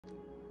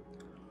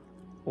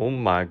Oh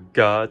my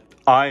god,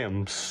 I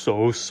am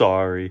so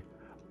sorry.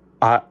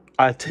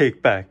 I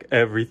take back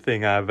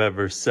everything I've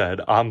ever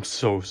said. I'm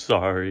so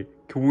sorry.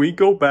 Can we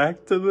go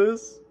back to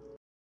this?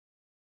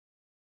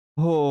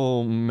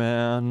 Oh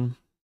man.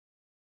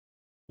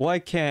 Why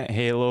can't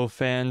Halo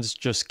fans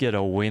just get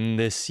a win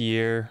this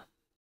year?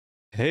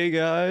 Hey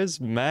guys,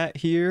 Matt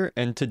here,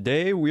 and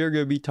today we are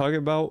going to be talking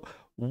about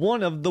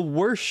one of the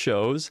worst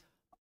shows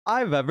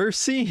I've ever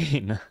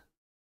seen.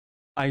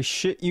 I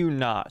shit you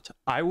not,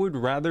 I would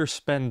rather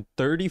spend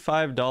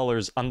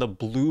 $35 on the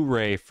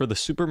Blu-ray for the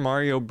Super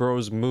Mario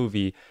Bros.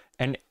 Movie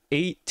and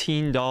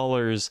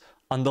 $18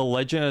 on the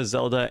Legend of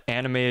Zelda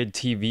animated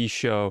TV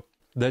show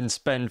than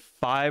spend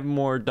 $5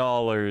 more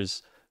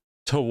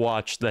to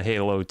watch the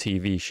Halo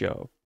TV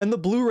show. And the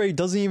Blu-ray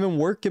doesn't even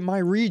work in my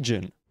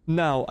region.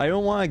 Now, I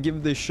don't want to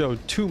give this show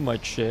too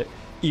much shit,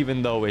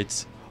 even though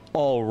it's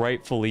all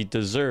rightfully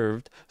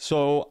deserved,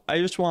 so I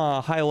just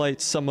want to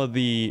highlight some of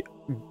the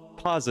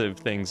positive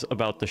things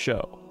about the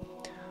show.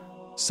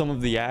 Some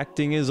of the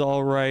acting is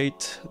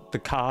alright, the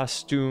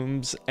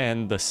costumes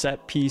and the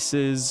set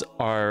pieces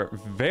are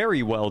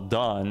very well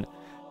done,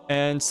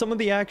 and some of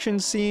the action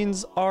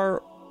scenes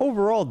are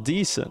overall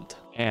decent.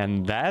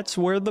 And that's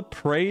where the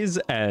praise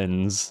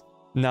ends.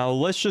 Now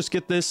let's just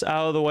get this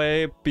out of the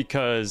way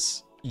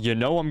because you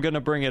know I'm gonna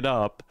bring it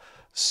up,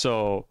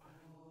 so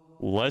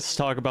let's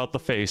talk about the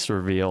face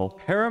reveal.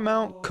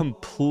 Paramount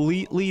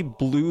completely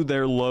blew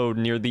their load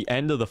near the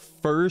end of the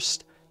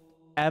first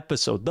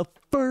episode.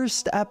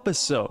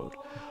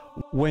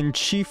 When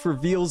Chief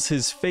reveals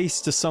his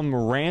face to some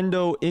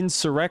rando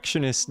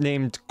insurrectionist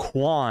named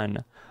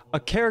Quan, a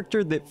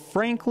character that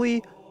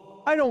frankly,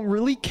 I don't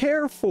really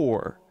care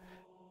for.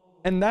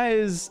 And that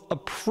is a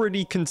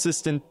pretty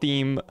consistent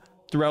theme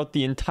throughout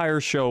the entire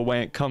show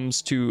when it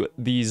comes to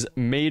these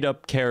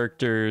made-up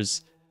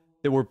characters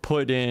that were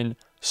put in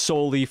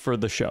solely for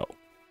the show.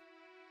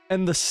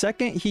 And the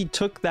second he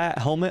took that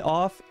helmet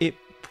off, it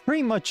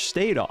pretty much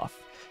stayed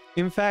off.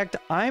 In fact,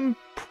 I'm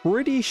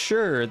pretty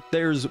sure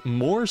there's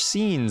more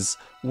scenes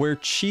where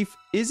Chief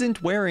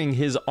isn't wearing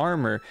his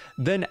armor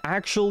than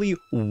actually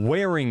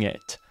wearing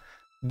it.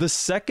 The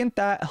second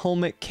that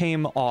helmet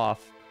came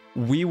off,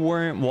 we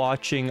weren't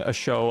watching a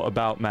show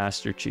about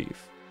Master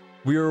Chief.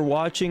 We were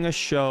watching a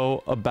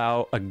show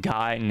about a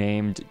guy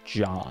named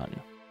John.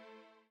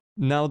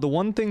 Now, the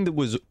one thing that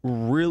was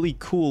really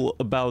cool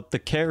about the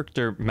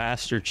character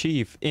Master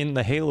Chief in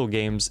the Halo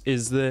games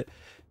is that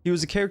he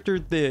was a character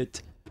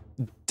that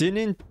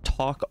didn't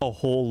talk a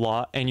whole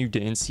lot and you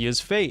didn't see his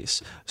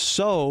face.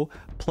 So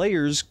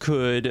players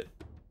could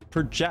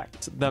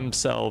project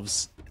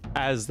themselves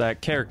as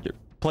that character.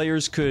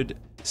 Players could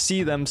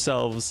see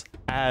themselves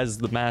as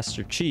the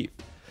Master Chief.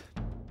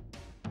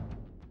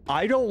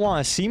 I don't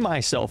want to see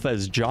myself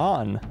as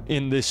John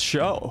in this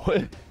show.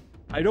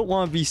 I don't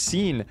want to be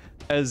seen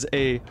as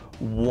a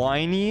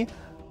whiny,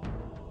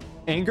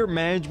 anger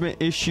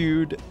management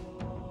issued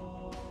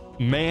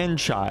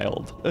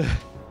man-child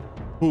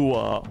who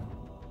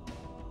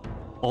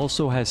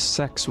also has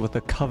sex with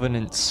a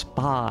Covenant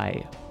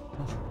spy.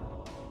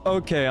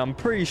 Okay, I'm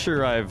pretty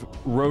sure I've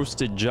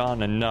roasted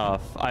John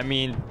enough. I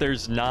mean,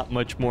 there's not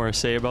much more to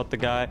say about the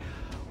guy.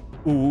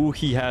 Ooh,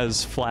 he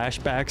has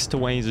flashbacks to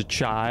when he's a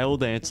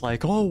child, and it's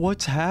like, oh,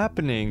 what's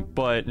happening?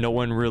 But no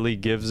one really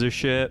gives a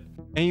shit.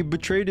 And he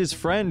betrayed his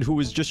friend who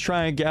was just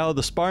trying to get out of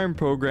the sparring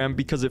program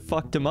because it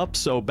fucked him up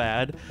so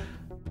bad.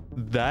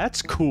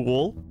 That's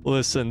cool.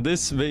 Listen,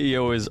 this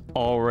video is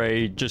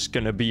already just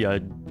gonna be a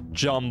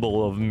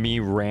jumble of me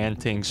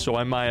ranting, so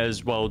I might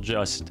as well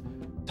just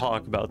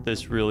talk about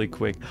this really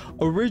quick.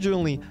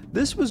 Originally,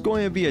 this was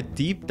going to be a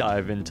deep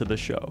dive into the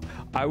show.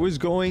 I was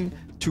going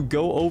to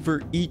go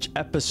over each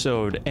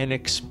episode and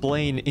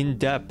explain in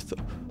depth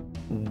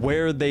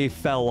where they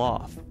fell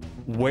off,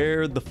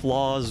 where the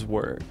flaws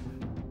were.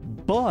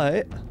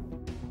 But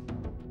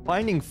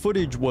finding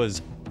footage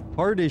was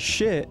hard as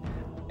shit,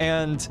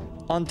 and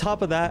on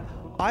top of that,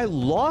 I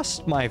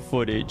lost my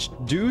footage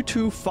due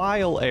to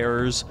file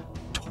errors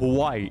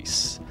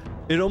twice.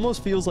 It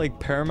almost feels like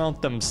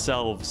Paramount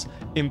themselves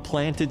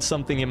implanted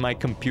something in my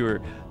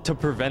computer to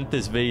prevent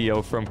this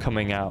video from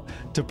coming out,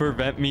 to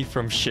prevent me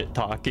from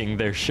shit-talking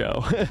their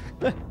show.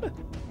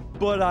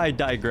 But I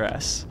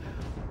digress.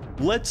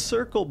 Let's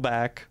circle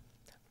back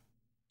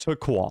to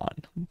Quan.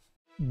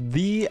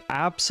 The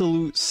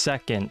absolute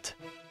second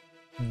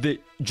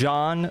that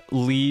John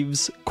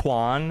leaves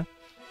Quan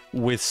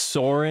with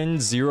Soren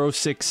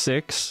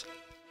 066,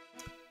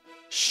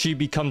 she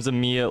becomes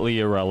immediately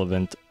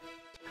irrelevant.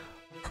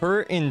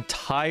 Her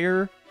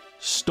entire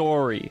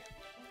story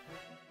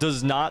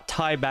does not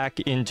tie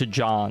back into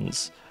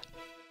John's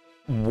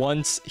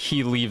once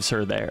he leaves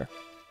her there.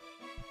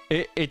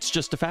 It's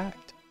just a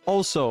fact.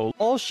 Also,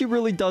 all she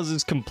really does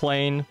is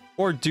complain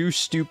or do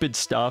stupid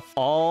stuff.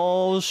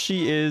 All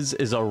she is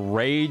a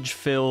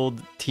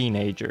rage-filled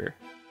teenager.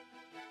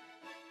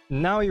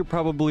 Now you're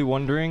probably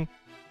wondering,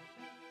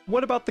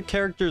 what about the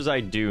characters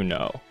I do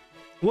know?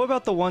 What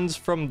about the ones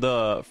from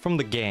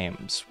the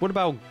games? What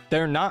about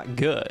they're not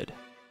good?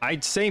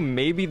 I'd say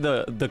maybe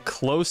the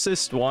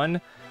closest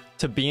one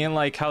to being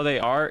like how they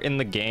are in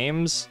the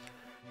games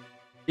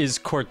is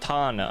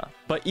Cortana,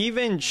 but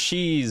even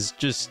she's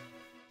just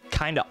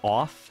kind of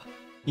off,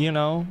 you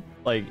know?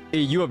 Like,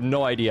 you have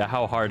no idea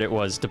how hard it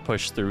was to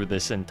push through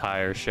this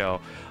entire show.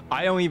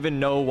 I don't even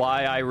know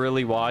why I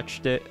really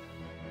watched it,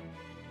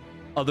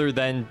 other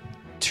than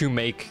to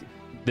make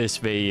this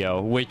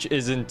video, which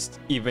isn't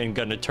even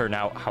gonna turn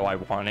out how I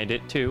wanted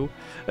it to.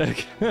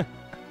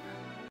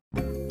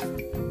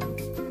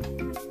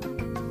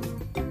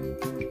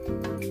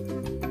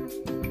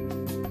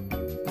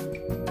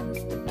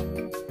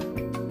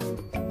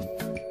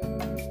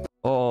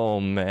 Oh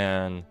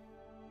man,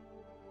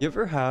 you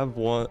ever have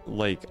one,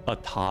 like a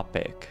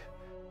topic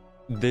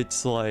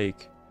that's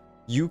like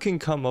you can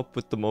come up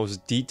with the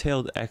most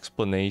detailed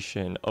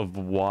explanation of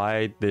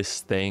why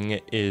this thing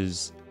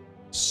is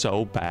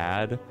so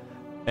bad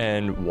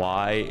and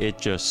why it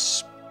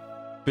just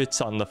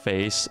spits on the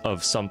face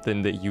of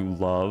something that you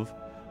love,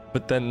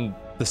 but then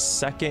the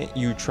second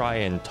you try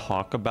and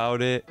talk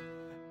about it,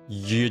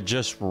 you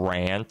just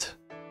rant.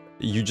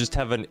 You just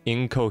have an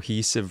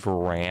incohesive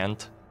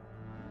rant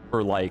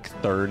for like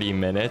 30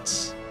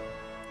 minutes.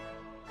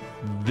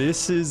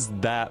 This is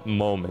that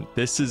moment.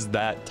 This is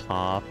that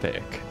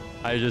topic.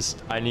 I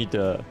need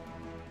to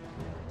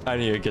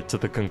get to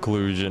the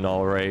conclusion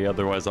already,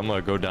 otherwise I'm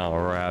gonna go down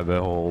a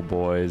rabbit hole,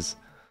 boys.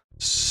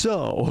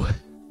 So,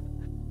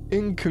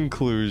 in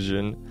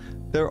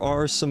conclusion, there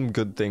are some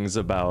good things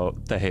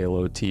about the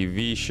Halo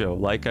TV show.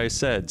 Like I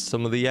said,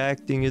 some of the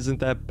acting isn't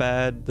that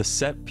bad, the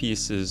set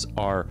pieces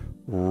are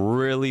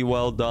really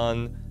well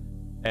done,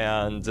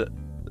 and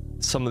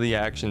some of the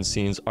action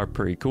scenes are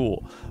pretty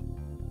cool.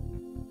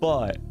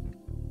 But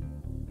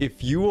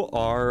if you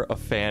are a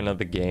fan of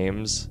the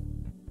games,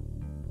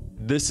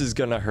 this is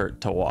gonna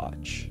hurt to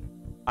watch.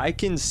 I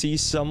can see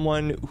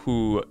someone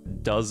who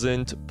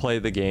doesn't play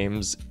the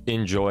games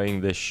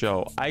enjoying this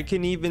show. I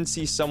can even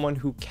see someone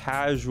who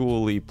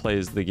casually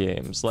plays the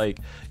games, like,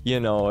 you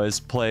know, has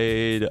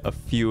played a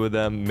few of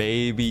them,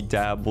 maybe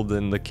dabbled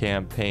in the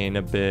campaign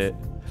a bit.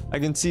 I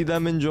can see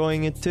them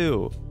enjoying it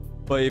too.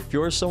 But if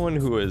you're someone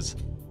who has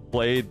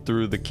played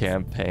through the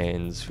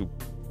campaigns, who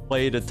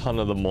played a ton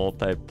of the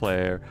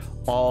multiplayer,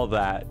 all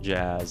that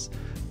jazz,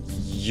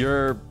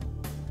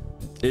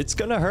 it's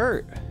gonna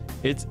hurt.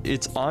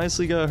 It's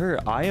honestly gonna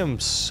hurt. I am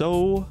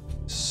so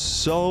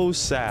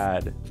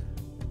sad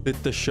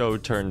that the show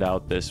turned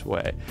out this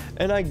way.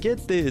 And I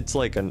get that it's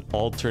like an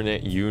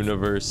alternate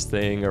universe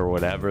thing or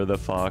whatever the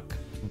fuck,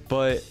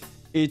 but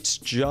it's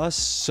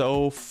just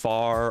so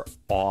far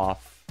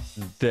off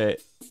that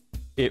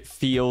it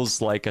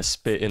feels like a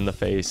spit in the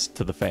face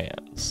to the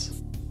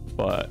fans.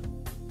 But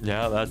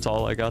yeah, that's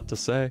all I got to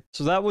say.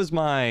 So that was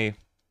my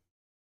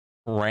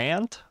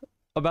rant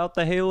about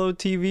the Halo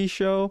TV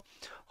show.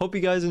 Hope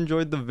you guys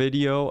enjoyed the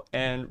video.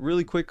 And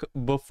really quick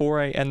before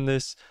I end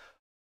this,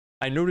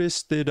 I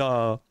noticed that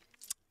about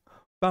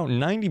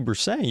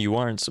 90% of you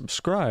aren't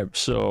subscribed.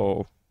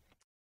 So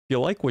if you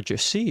like what you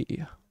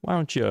see, why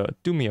don't you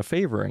do me a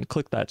favor and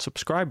click that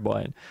subscribe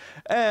button?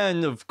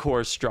 And of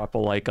course, drop a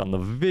like on the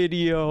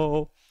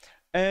video.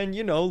 And,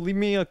 you know, leave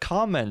me a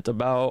comment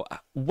about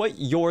what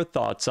your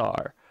thoughts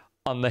are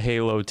on the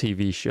Halo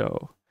TV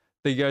show.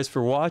 Thank you guys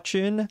for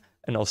watching,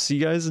 and I'll see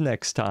you guys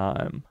next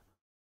time.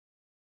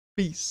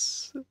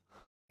 Peace.